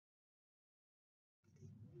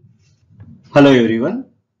Hello everyone,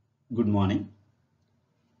 good morning.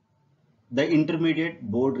 The intermediate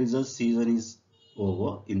board results season is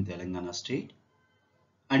over in Telangana state,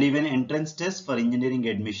 and even entrance test for engineering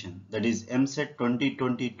admission, that is EAMCET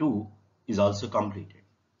 2022, is also completed.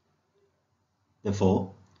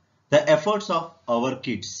 Therefore, the efforts of our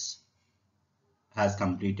kids has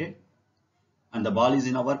completed and the ball is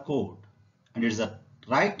in our court, and it is the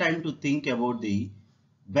right time to think about the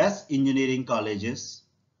best engineering colleges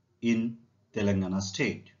in Telangana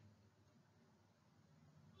state.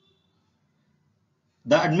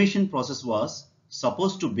 The admission process was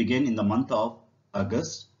supposed to begin in the month of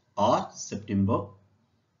August or September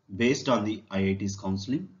based on the IIT's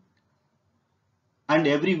counseling, and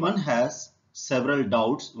everyone has several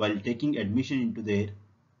doubts while taking admission into their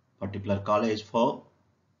particular college for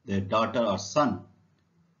their daughter or son.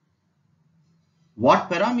 What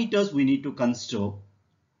parameters we need to consider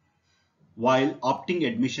while opting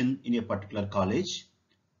admission in a particular college?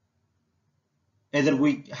 Either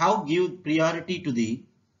we have give priority to the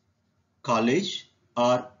college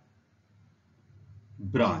or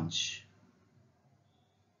branch.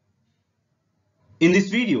 In this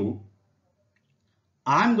video,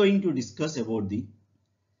 I am going to discuss about the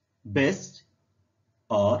best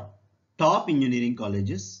or top engineering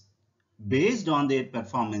colleges based on their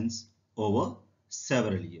performance over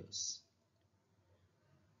several years.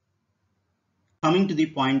 Coming to the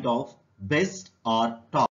point of best or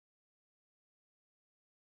top.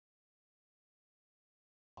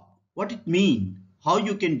 What it means, how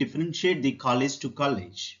you can differentiate the college to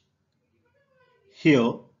college.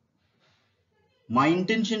 Here, my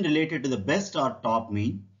intention related to the best or top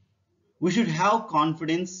mean we should have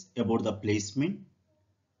confidence about the placement,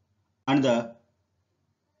 and the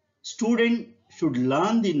student should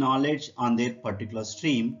learn the knowledge on their particular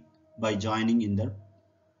stream by joining in the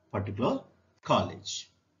particular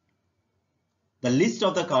college. The list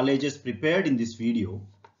of the colleges prepared in this video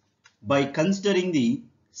by considering the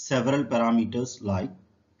several parameters like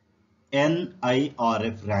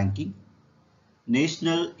NIRF ranking,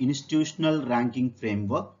 National Institutional Ranking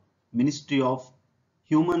Framework, Ministry of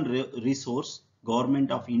Human Resource,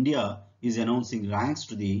 Government of India is announcing ranks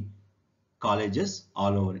to the colleges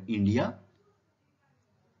all over India.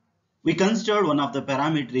 We considered one of the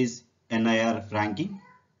parameters is NIRF ranking.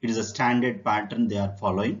 It is a standard pattern they are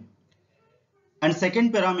following. And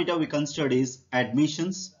second parameter we considered is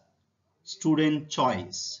admissions, student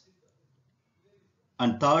choice.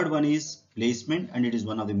 And third one is placement, and it is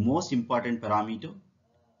one of the most important parameter.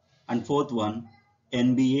 And fourth one,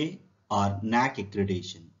 NBA or NAAC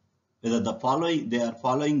accreditation, whether they are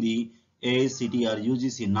following the AICTE or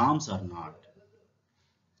UGC norms or not.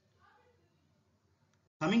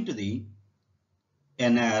 Coming to the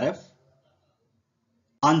NIRF,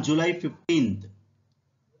 on July 15th,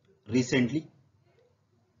 recently,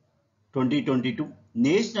 2022,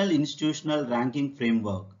 National Institutional Ranking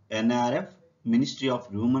Framework, NIRF, Ministry of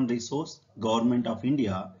Human Resource, Government of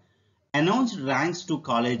India, announced ranks to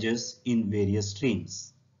colleges in various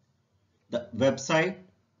streams. The website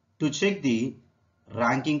to check the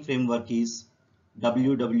ranking framework is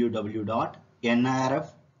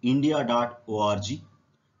www.nirfindia.org.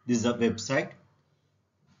 This is a website.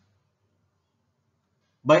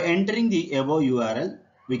 By entering the above URL,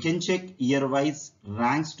 we can check year-wise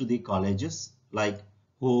ranks to the colleges like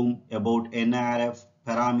home, about NIRF,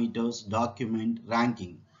 parameters, document,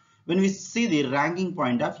 ranking. When we see the ranking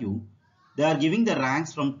point of view, they are giving the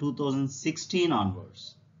ranks from 2016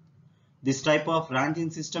 onwards. This type of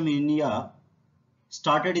ranking system in India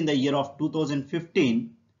started in the year of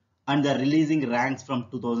 2015 and they are releasing ranks from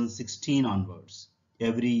 2016 onwards.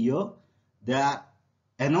 Every year they are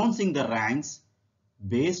announcing the ranks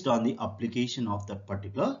based on the application of that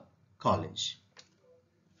particular college.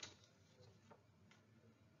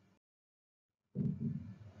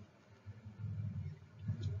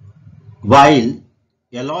 While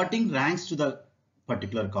allotting ranks to the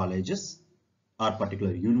particular colleges or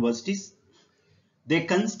particular universities, they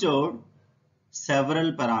considered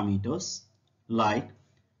several parameters like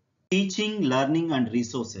teaching, learning and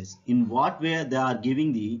resources. In what way they are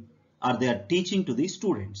giving they are teaching to the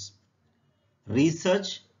students.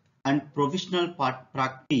 Research and professional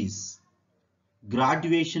practice,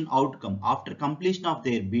 graduation outcome after completion of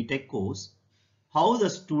their BTECH course, how the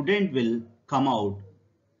student will come out,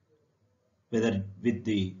 whether with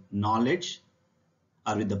the knowledge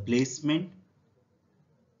or with the placement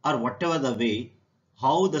or whatever the way,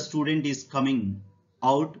 how the student is coming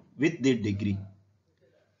out with their degree.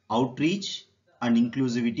 Outreach and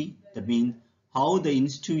inclusivity, that means how the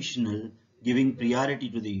institutional giving priority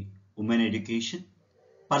to the women education,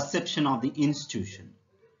 perception of the institution.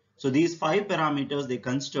 So these 5 parameters they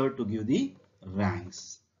consider to give the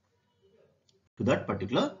ranks to that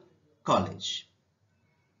particular college.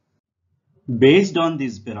 Based on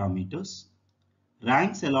these parameters,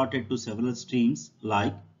 ranks allotted to several streams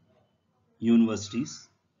like universities,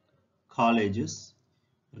 colleges,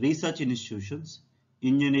 research institutions,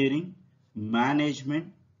 engineering,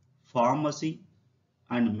 management, pharmacy,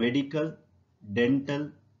 and medical,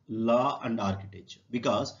 dental, law, and architecture.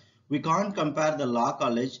 Because we can't compare the law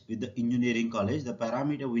college with the engineering college. The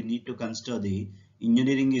parameter we need to consider, the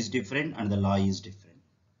engineering is different and the law is different.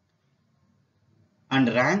 And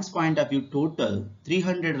ranks point of view, total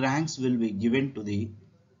 300 ranks will be given to the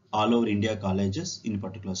all over India colleges in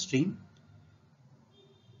particular stream.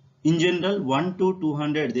 In general, 1 to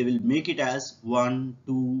 200 they will make it as 1,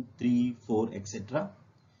 2, 3, 4, etc.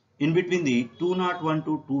 In between the 201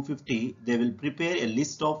 to 250 they will prepare a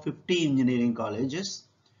list of 50 engineering colleges.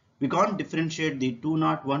 We can't differentiate the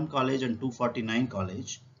 201 college and 249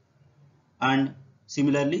 college. And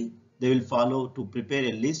similarly, they will follow to prepare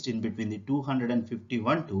a list in between the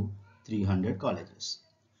 251 to 300 colleges.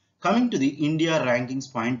 Coming to the India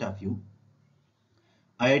rankings point of view,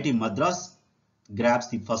 IIT Madras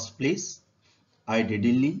grabs the first place, IIT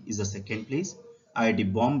Delhi is the second place,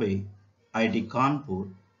 IIT Bombay, IIT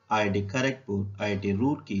Kanpur, IIT Kharagpur, IIT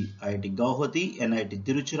Roorkee, IIT Guwahati, NIT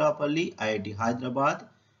Tiruchirappalli, IIT Hyderabad,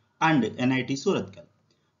 and NIT Surathkal.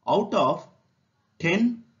 Out of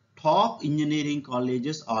 10 top engineering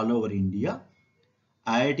colleges all over India,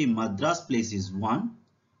 IIT Madras place is 1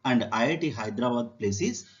 and IIT Hyderabad place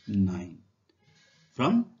is 9.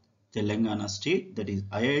 From Telangana state, that is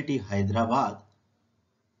IIT Hyderabad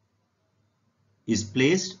is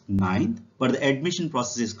placed 9th, but the admission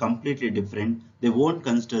process is completely different. They won't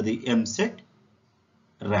consider the EAMCET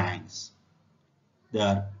ranks. They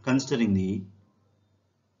are considering the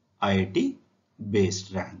IIT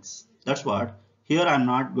based ranks. That's what. Here I am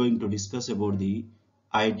not going to discuss about the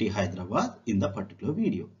IIT Hyderabad in the particular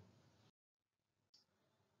video.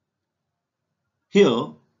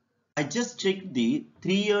 Here I just checked the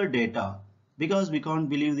 3-year data because we can't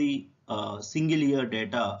believe the single year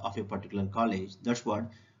data of a particular college. That's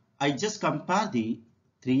what. I just compare the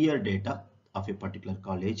 3-year data of a particular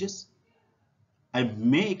colleges. I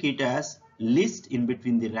make it as list in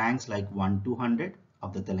between the ranks like 1 to 100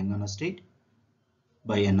 of the Telangana state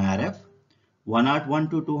by NIRF, 101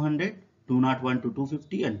 to 200, 201 to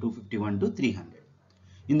 250 and 251 to 300.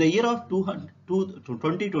 In the year of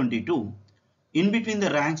 2022, in between the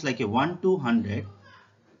ranks like a 1 to 100,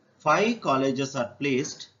 5 colleges are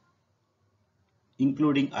placed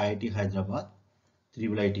including IIT Hyderabad,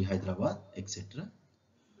 IIIT Hyderabad, etc.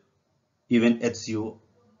 Even HCU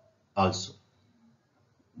also.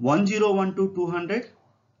 101 to 200,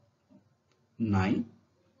 9,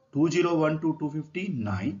 201 to 250,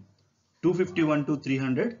 9, 251 to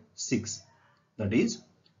 300, 6. That is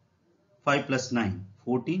 5 plus 9,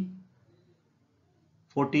 14.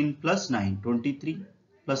 14 plus 9, 23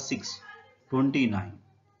 plus 6, 29.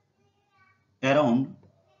 Around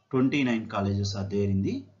 29 colleges are there in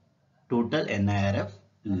the total NIRF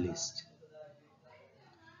list.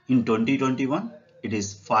 In 2021, it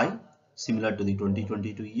is 5, similar to the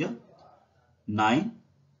 2022 year, 9,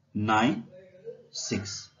 9,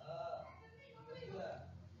 6.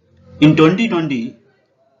 In 2020,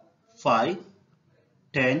 5,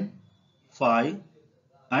 10, 5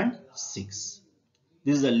 and 6.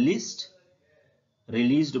 This is a list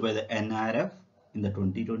released by the NIRF in the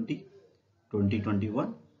 2020,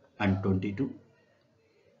 2021 and 22.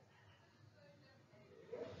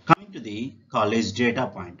 Coming to the college data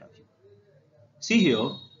point of view. See here,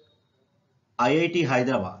 IIT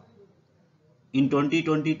Hyderabad in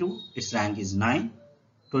 2022 its rank is 9,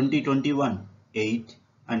 2021 8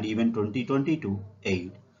 and even 2022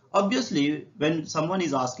 8. Obviously, when someone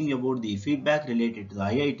is asking about the feedback related to the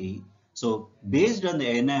IIT, so based on the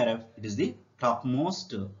NIRF, it is the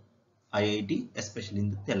topmost IIT, especially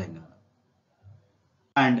in the Telangana.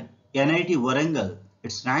 And NIT Warangal,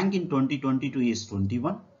 its rank in 2022 is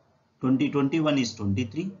 21, 2021 is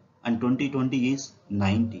 23 and 2020 is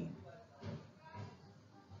 19.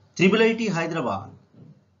 IIIT Hyderabad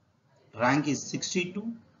rank is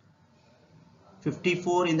 62,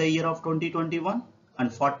 54 in the year of 2021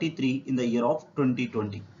 and 43 in the year of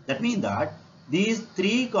 2020. That means that these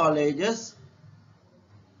 3 colleges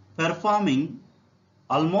performing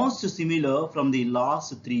almost similar from the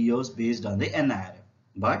last 3 years based on the NIRF.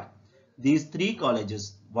 But these 3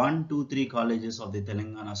 colleges, 1, 2, 3 colleges of the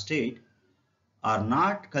Telangana state are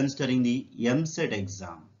not considering the EAMCET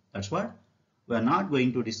exam. That's what we are not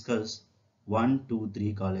going to discuss 1, 2,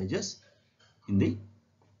 3 colleges in the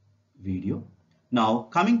video. Now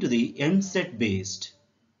coming to the EAMCET based,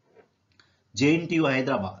 JNTU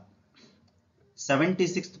Hyderabad,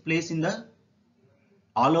 76th place in the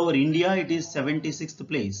all over India, it is 76th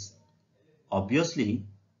place. Obviously,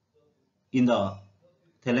 in the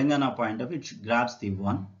Telangana point of view, it grabs the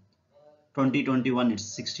 1. 2021 it's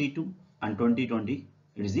 62 and 2020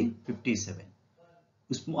 it is the 57.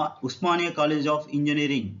 Usmania College of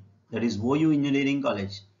Engineering, that is OU Engineering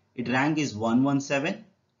College, its rank is 117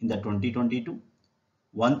 in the 2022,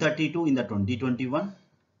 132 in the 2021,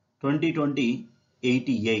 2020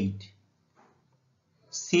 88.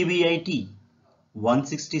 CBIT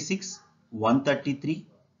 166, 133,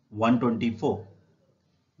 124.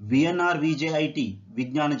 VNR VJIT,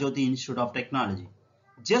 Vijnana Jyoti Institute of Technology.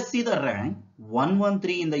 Just see the rank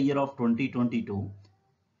 113 in the year of 2022.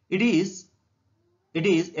 It is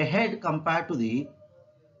ahead compared to the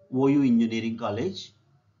OU Engineering College.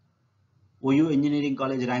 OU Engineering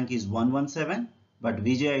College rank is 117, but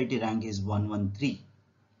VJIT rank is 113.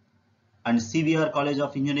 And CVR College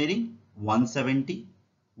of Engineering 170,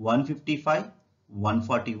 155,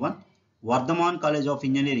 141. Vardhaman College of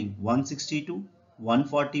Engineering 162,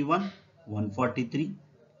 141, 143.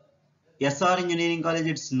 SR Engineering College,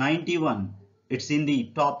 it's 91. It's in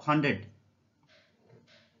the top 100.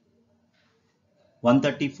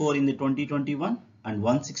 134 in the 2021 and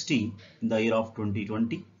 160 in the year of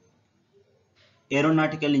 2020.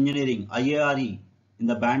 Aeronautical Engineering, IARE, in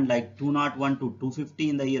the band like 201 to 250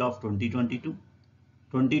 in the year of 2022.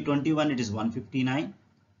 2021 it is 159.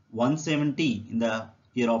 170 in the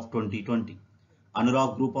year of 2020.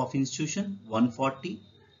 Anurag Group of Institution 140,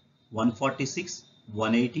 146,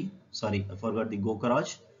 180. Sorry, I forgot the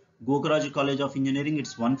Gokaraj. Gokaraj College of Engineering,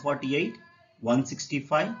 it's 148,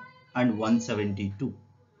 165 and 172.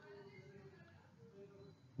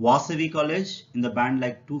 Vasavi College in the band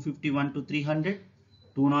like 251 to 300,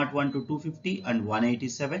 201 to 250 and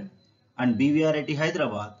 187. And BVR at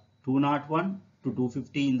Hyderabad 201 to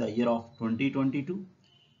 250 in the year of 2022.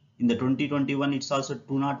 In the 2021 it's also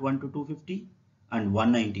 201 to 250 and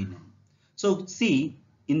 199. So see,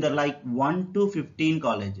 in the like 1 to 15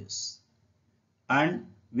 colleges, and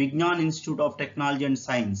Vignan Institute of Technology and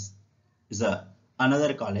Science is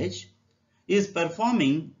another college, is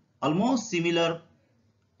performing almost similar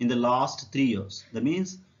in the last 3 years. That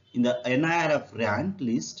means in the NIRF rank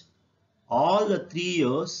list, all the 3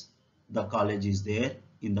 years the college is there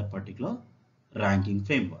in the particular ranking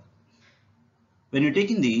framework. When you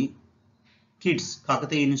take in the KITS,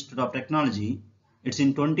 Kakatiya Institute of Technology, it's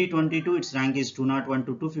in 2022, its rank is 201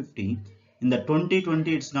 to 250. In the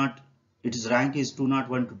 2020, its rank is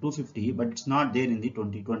 201 to 250, but it's not there in the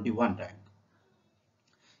 2021 rank.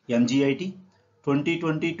 MGIT,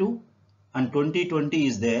 2022 and 2020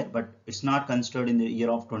 is there, but it's not considered in the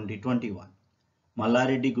year of 2021.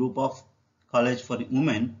 Mallareddy Group of College for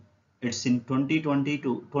Women, it's in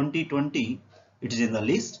 2022, 2020, it is in the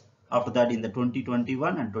list. After that, in the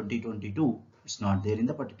 2021 and 2022, it's not there in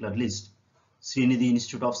the particular list. Srinidhi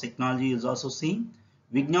Institute of Technology is also seen.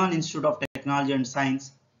 Vignan Institute of Technology and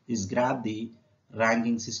Science is grabbed the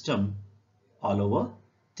ranking system all over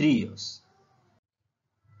 3 years.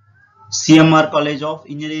 CMR College of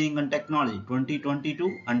Engineering and Technology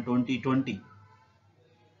 2022 and 2020.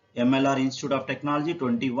 MLR Institute of Technology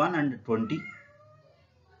 21 and 20.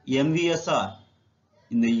 MVSR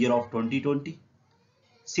in the year of 2020.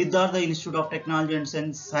 Siddhartha Institute of Technology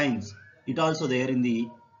and Science, it also there in the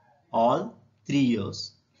all 3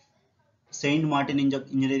 years. Saint Martin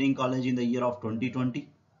Engineering College in the year of 2020.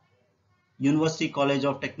 University College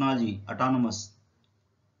of Technology, Autonomous,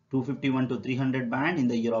 251 to 300 band in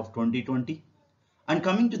the year of 2020. And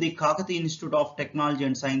coming to the Kakatiya Institute of Technology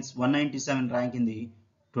and Science, 197 rank in the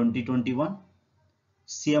 2021.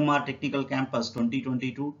 CMR Technical Campus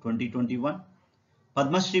 2022-2021.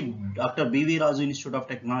 Padma Shri Dr. B.V. Raju Institute of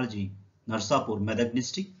Technology, Narsapur, Medak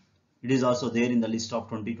district. It is also there in the list of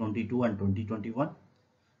 2022 and 2021.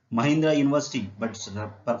 Mahindra University, but its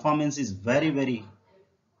performance is very, very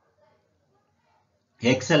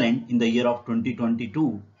excellent in the year of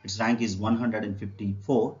 2022. Its rank is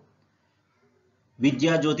 154.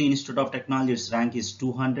 Vidya Jyoti Institute of Technology, its rank is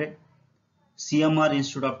 200. CMR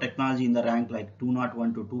Institute of Technology in the rank like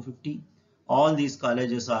 201 to 250. All these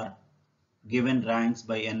colleges are given ranks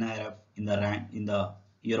by NIRF in the rank in the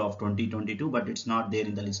year of 2022, but it's not there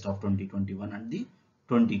in the list of 2021 and the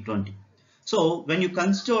 2020. So when you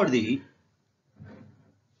consider the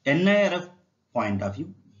NIRF point of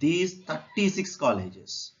view, these 36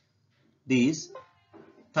 colleges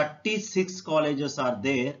are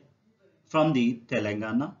there from the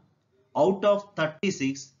Telangana. Out of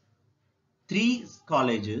 36, 3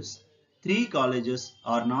 colleges 3 colleges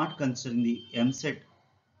are not considering the EAMCET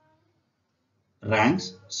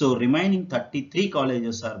ranks. So remaining 33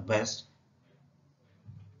 colleges are best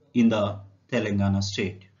in the Telangana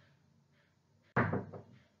state.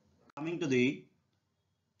 Coming to the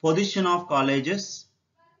position of colleges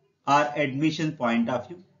or admission point of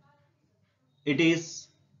view, it is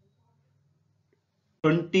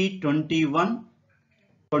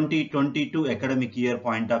 2021-2022 academic year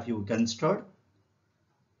point of view considered.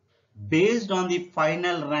 Based on the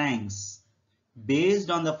final ranks,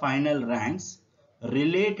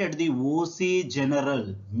 related the OC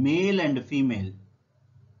general, male and female.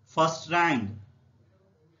 First rank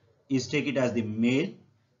is take it as the male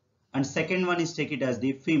and second one is take it as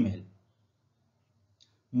the female.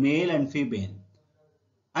 Male and female.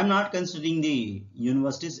 I'm not considering the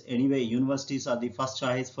universities. Anyway, universities are the first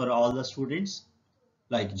choice for all the students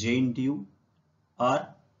like JNTU or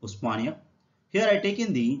Usmania. Here I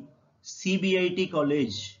taken the CBIT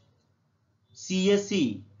college.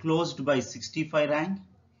 CSE closed by 65 rank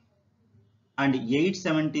and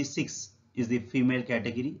 876 is the female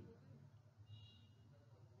category.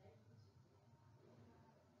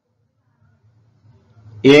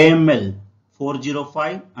 AML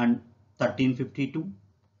 405 and 1352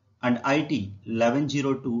 and IT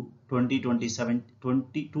 1102 2027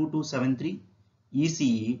 2273,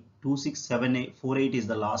 ECE 26748 is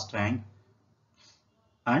the last rank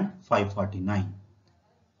and 549.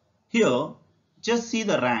 Here just see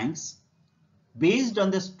the ranks based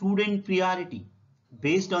on the student priority,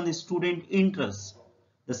 based on the student interest.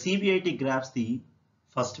 The CBIT grabs the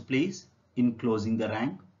first place in closing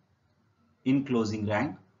rank, and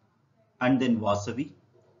then Vasavi,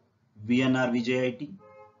 VNR Vijayit,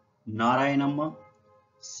 Narayanamma,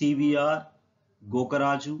 CVR,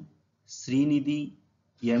 Gokaraju, Srinidhi,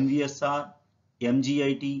 MVSR,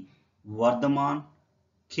 MGIT, Vardhaman,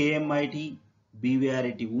 KMIT,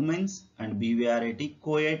 BVRIT Women's and BVRIT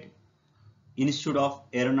Co-ed, Institute of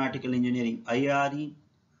Aeronautical Engineering IRE,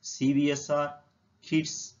 CVSR,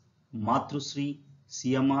 KITS, Matrusri,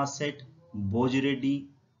 EAMCET, Bojireddy,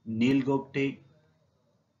 Neil Gopte.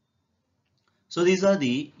 So these are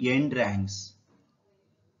the end ranks.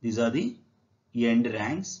 These are the end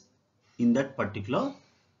ranks in that particular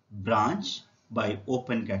branch by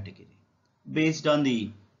open category. Based on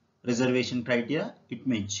the reservation criteria, it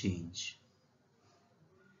may change.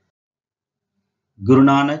 Guru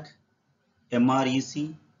Nanak,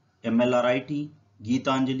 MREC, MLRIT,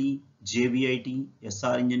 Geetanjali, JVIT,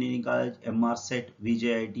 SR Engineering College, MRCET,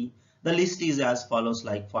 VJIT. The list is as follows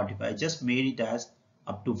like 45. I just made it as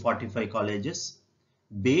up to 45 colleges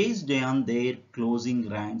based on their closing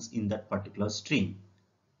ranks in that particular stream.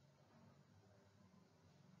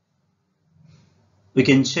 We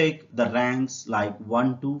can check the ranks like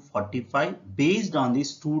 1 to 45 based on the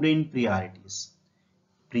student priorities.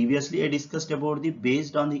 Previously I discussed about the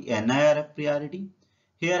based on the NIRF priority.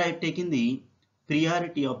 Here I have taken the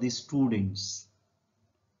priority of the students.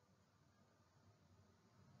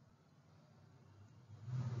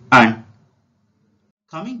 And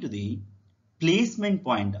coming to the placement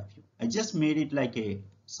point of view, I just made it like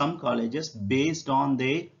some colleges based on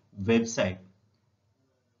their website.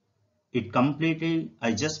 It completely,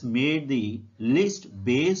 I just made the list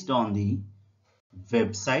based on the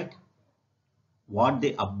website, what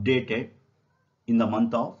they updated in the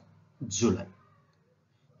month of July.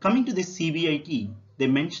 Coming to the CBIT, they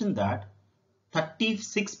mentioned that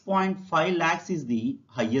 36.5 lakhs is the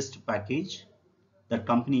highest package. That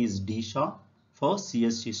company is Disha for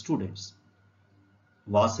CST students.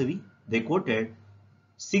 Vasavi, they quoted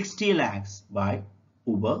 60 lakhs by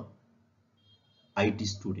Uber IT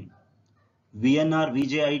student. VNR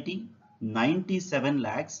VJIT 97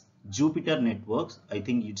 lakhs. Jupiter Networks, I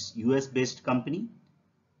think it's US based company,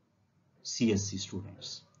 CSC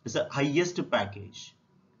students. It's the highest package.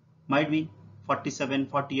 Might be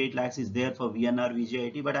 47-48 lakhs is there for VNR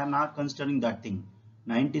VJIT, but I'm not considering that thing.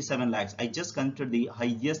 97 lakhs. I just considered the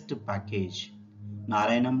highest package.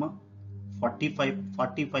 Narayanamma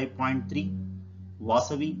 45.3.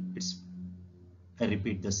 Vasavi, it's, I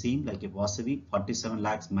repeat the same like a Vasavi 47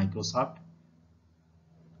 lakhs Microsoft.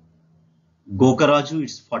 Gokaraju,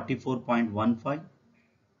 it's 44.15.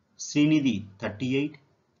 Srinidhi 38.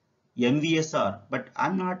 MVSR, but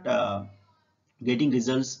I'm not getting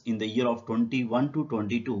results in the year of 21 to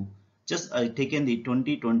 22. Just taken the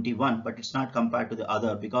 2021, but it's not compared to the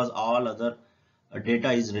other because all other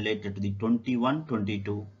data is related to the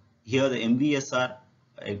 21-22. Here the MVSR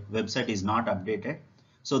website is not updated,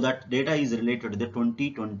 so that data is related to the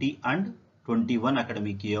 2020 and 21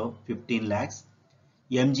 academic year, 15 lakhs.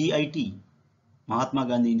 MGIT, Mahatma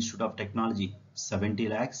Gandhi Institute of Technology, 70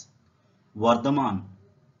 lakhs. Vardhaman,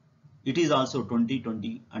 it is also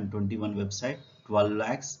 2020 and 21 website, 12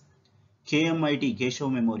 lakhs. KMIT,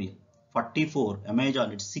 Keshav Memorial, 44.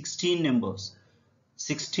 Amazon, it's 16 numbers.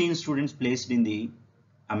 16 students placed in the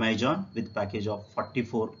Amazon with package of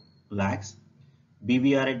 44 lakhs.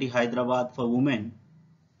 BVRIT Hyderabad for women,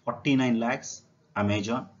 49 lakhs,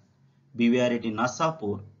 Amazon. BVRIT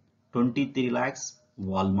Nasapur, 23 lakhs,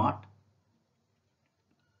 Walmart.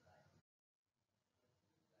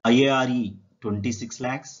 IARE, 26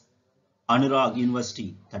 lakhs. Anurag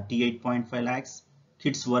University, 38.5 lakhs.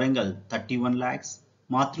 Kids Warangal, 31 lakhs.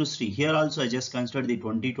 Mathrusri, here also I just considered the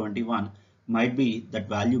 2021. Might be that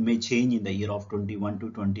value may change in the year of 21 to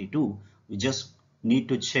 22. We just need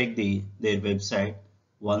to check their website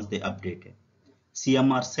once they update it.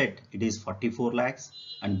 CMR set, it is 44 lakhs,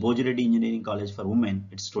 and Bojireddy Engineering College for Women,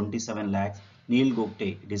 it's 27 lakhs. Neil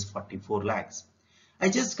Gopte, it is 44 lakhs. I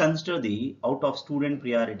just consider the out of student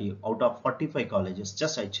priority out of 45 colleges.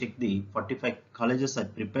 Just I check the 45 colleges I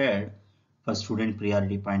prepared for student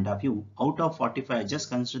priority point of view. Out of 45, I just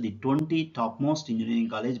consider the 20 topmost engineering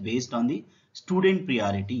college based on the student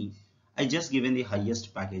priority. I just given the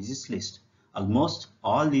highest packages list. Almost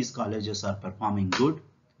all these colleges are performing good,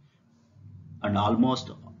 and almost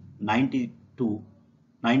 90 to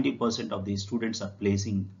 90% of the students are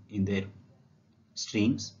placing in their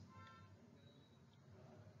streams.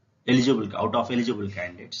 Out of eligible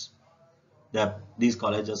candidates, these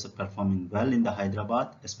colleges are performing well in the Hyderabad,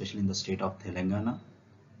 especially in the state of Telangana.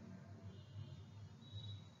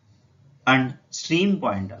 And stream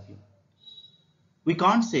point of view, we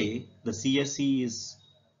can't say the CSE is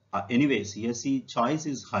anyway, CSE choice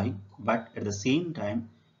is high, but at the same time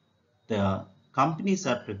the companies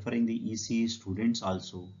are preferring the ECE students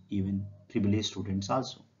also, even AAA students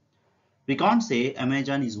also. We can't say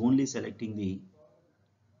Amazon is only selecting the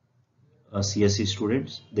CSE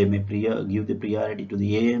students. They may give the priority to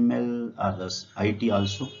the AML or the IT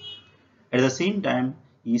also. At the same time,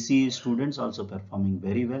 ECE students also performing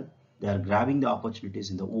very well. They are grabbing the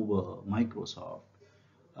opportunities in the Uber, Microsoft,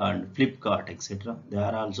 and Flipkart, etc. They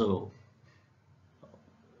are also,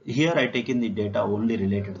 here I take in the data only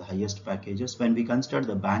related to the highest packages. When we consider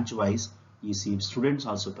the branch wise, ECE students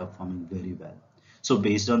also performing very well. So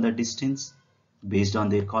based on the distance, based on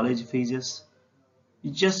their college fees, you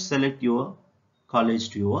just select your college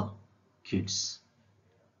to your kids.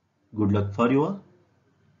 Good luck for your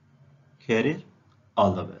career.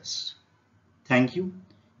 All the best. Thank you.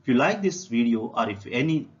 If you like this video, or if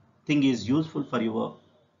anything is useful for your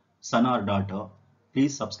son or daughter,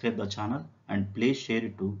 please subscribe the channel and please share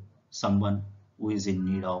it to someone who is in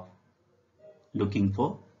need of looking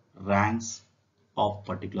for ranks of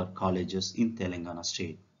particular colleges in Telangana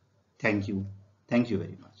state. Thank you. Thank you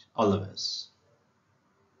very much. All the best.